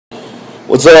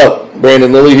What's up?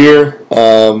 Brandon Lilly here.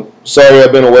 Sorry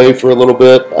I've been away for a little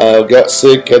bit. I got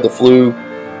sick, had the flu,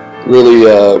 really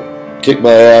kicked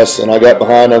my ass, and I got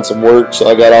behind on some work, so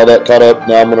I got all that caught up.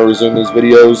 Now I'm going to resume these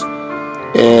videos.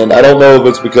 And I don't know if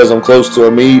it's because I'm close to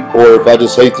a meet or if I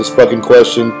just hate this fucking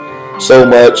question so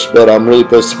much, but I'm really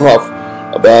pissed off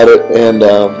about it. And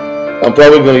I'm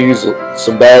probably going to use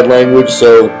some bad language,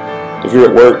 so if you're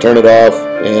at work, turn it off.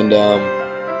 And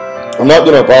I'm not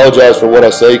going to apologize for what I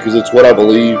say because it's what I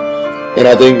believe, and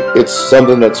I think it's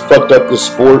something that's fucked up this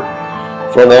sport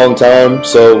for a long time.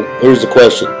 So here's the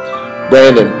question.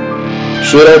 Brandon,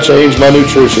 should I change my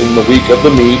nutrition the week of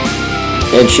the meet,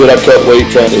 and should I cut weight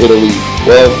trying to hit elite?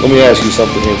 Well, let me ask you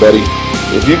something here, buddy.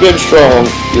 If you've been strong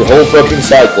your whole fucking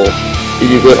cycle,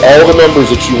 if you've hit all the numbers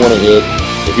that you want to hit,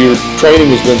 if your training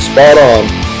has been spot on,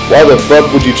 why the fuck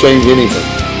would you change anything?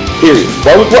 Period.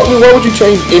 Why would you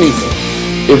change anything?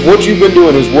 If what you've been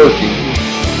doing is working,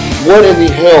 what in the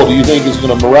hell do you think is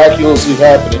going to miraculously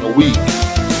happen in a week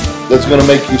that's going to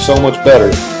make you so much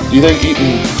better? Do you think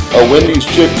eating a Wendy's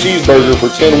cheeseburger for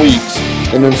 10 weeks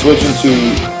and then switching to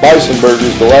bison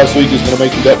burgers the last week is going to make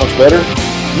you that much better?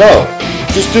 No.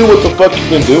 Just do what the fuck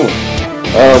you've been doing.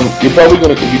 You're probably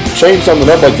going to, if you change something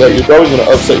up like that, you're probably going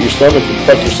to upset your stomach and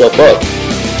fuck yourself up.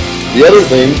 The other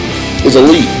thing is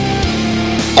elite.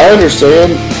 I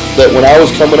understand that when I was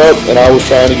coming up and I was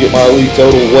trying to get my elite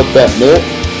total, what that meant,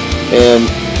 and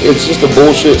it's just a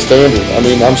bullshit standard. I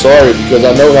mean, I'm sorry, because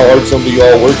I know how hard some of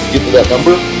y'all work to get to that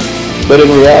number, but in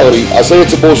reality, I say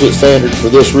it's a bullshit standard for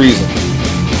this reason.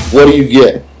 What do you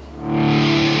get?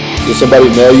 Did somebody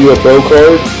mail you a pro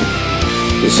card?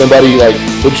 Did somebody like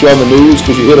put you on the news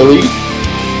because you hit elite?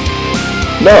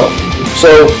 No.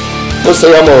 So let's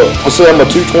say I'm a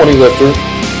 220 lifter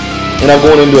and I'm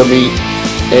going into a meet,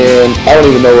 and I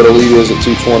don't even know what elite is at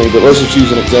 220, but let's just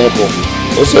use an example.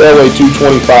 Let's say I weigh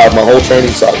 225 my whole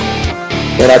training cycle,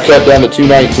 and I cut down to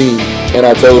 219, and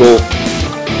I total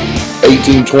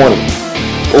 1820.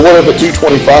 Well, what if at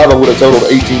 225 I would have totaled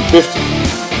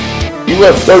 1850? You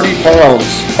left 30 pounds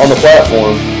on the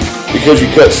platform because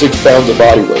you cut 6 pounds of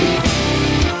body weight.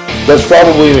 That's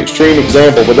probably an extreme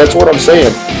example, but that's what I'm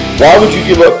saying. Why would you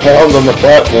give up pounds on the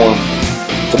platform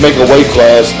to make a weight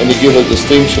class and to give a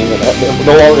distinction that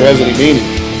no longer has any meaning?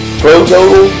 Pro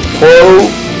total, pro,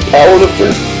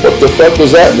 powerlifter, what the fuck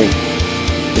does that mean?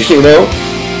 You know?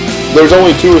 There's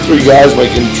only 2 or 3 guys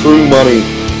making true money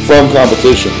from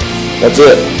competition. That's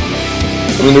it.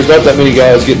 I mean, there's not that many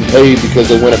guys getting paid because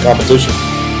they win a competition.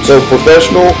 So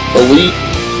professional, elite,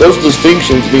 those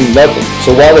distinctions mean nothing.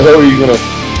 So why the hell are you going to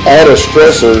add a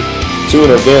stressor to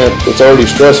an event that's already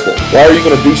stressful? Why are you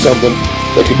going to do something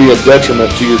that could be a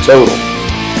detriment to your total?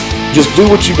 Just do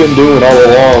what you've been doing all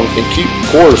along and keep the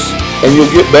course, and you'll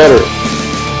get better.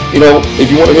 You know, if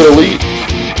you want to hit elite,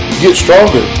 get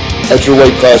stronger at your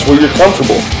weight class where you're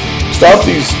comfortable. Stop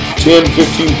these 10,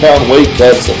 15 pound weight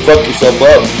cuts that fuck yourself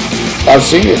up. I've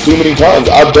seen it too many times.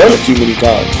 I've done it too many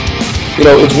times. You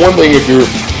know, it's one thing if you're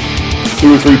 2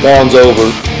 or 3 pounds over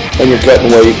and you're cutting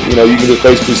weight. You know, you can just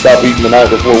basically stop eating the night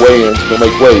before weigh-ins to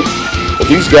make weight. But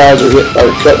these guys are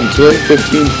cutting 10,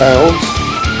 15 pounds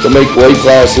to make weight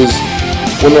classes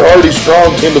when they're already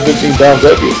strong 10 to 15 pounds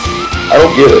heavier. I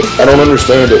don't get it. I don't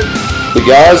understand it. The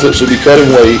guys that should be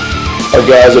cutting weight are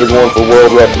guys that are going for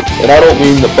world records. And I don't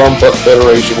mean the bump-up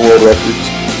federation world records.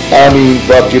 I mean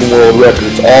fucking world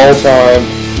records. All-time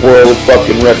world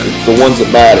fucking records. The ones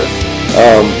that matter.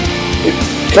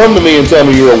 Come to me and tell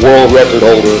me you're a world record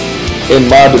holder in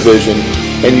my division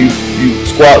and you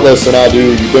squat less than I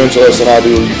do, or you bench less than I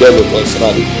do, or you deadlift less than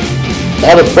I do.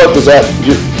 How the fuck is that?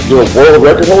 You're a world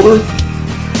record holder?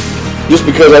 Just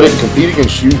because I didn't compete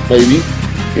against you, maybe.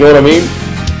 You know what I mean?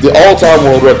 The all-time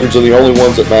world records are the only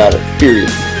ones that matter,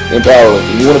 period, in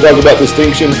powerlifting. You want to talk about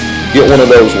distinction? Get one of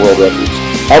those world records.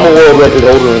 I'm a world record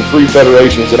holder in 3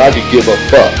 federations, and I could give a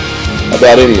fuck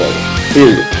about any of them,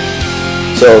 period.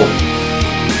 So